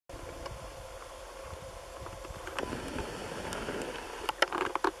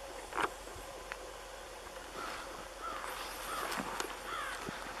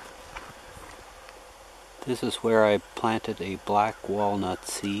This is where I planted a black walnut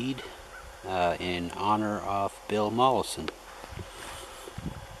seed in honor of Bill Mollison.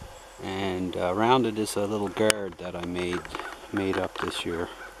 And around it is a little guard that I made up this year.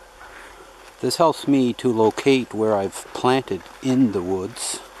 This helps me to locate where I've planted in the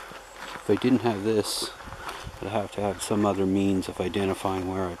woods. If I didn't have this, I'd have to have some other means of identifying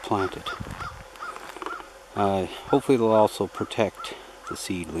where I planted. Hopefully it'll also protect the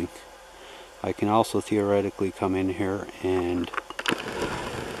seedling. I can also theoretically come in here and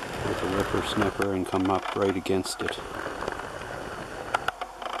with a whippersnapper and come up right against it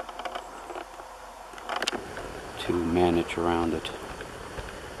to manage around it.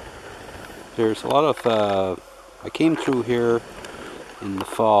 There's a lot of, I came through here in the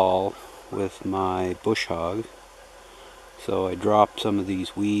fall with my bush hog, so I dropped some of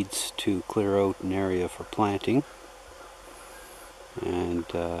these weeds to clear out an area for planting, and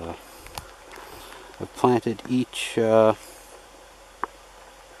I've planted each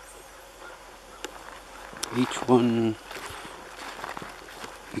one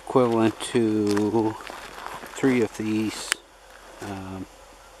equivalent to 3 of these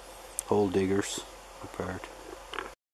hole diggers apart.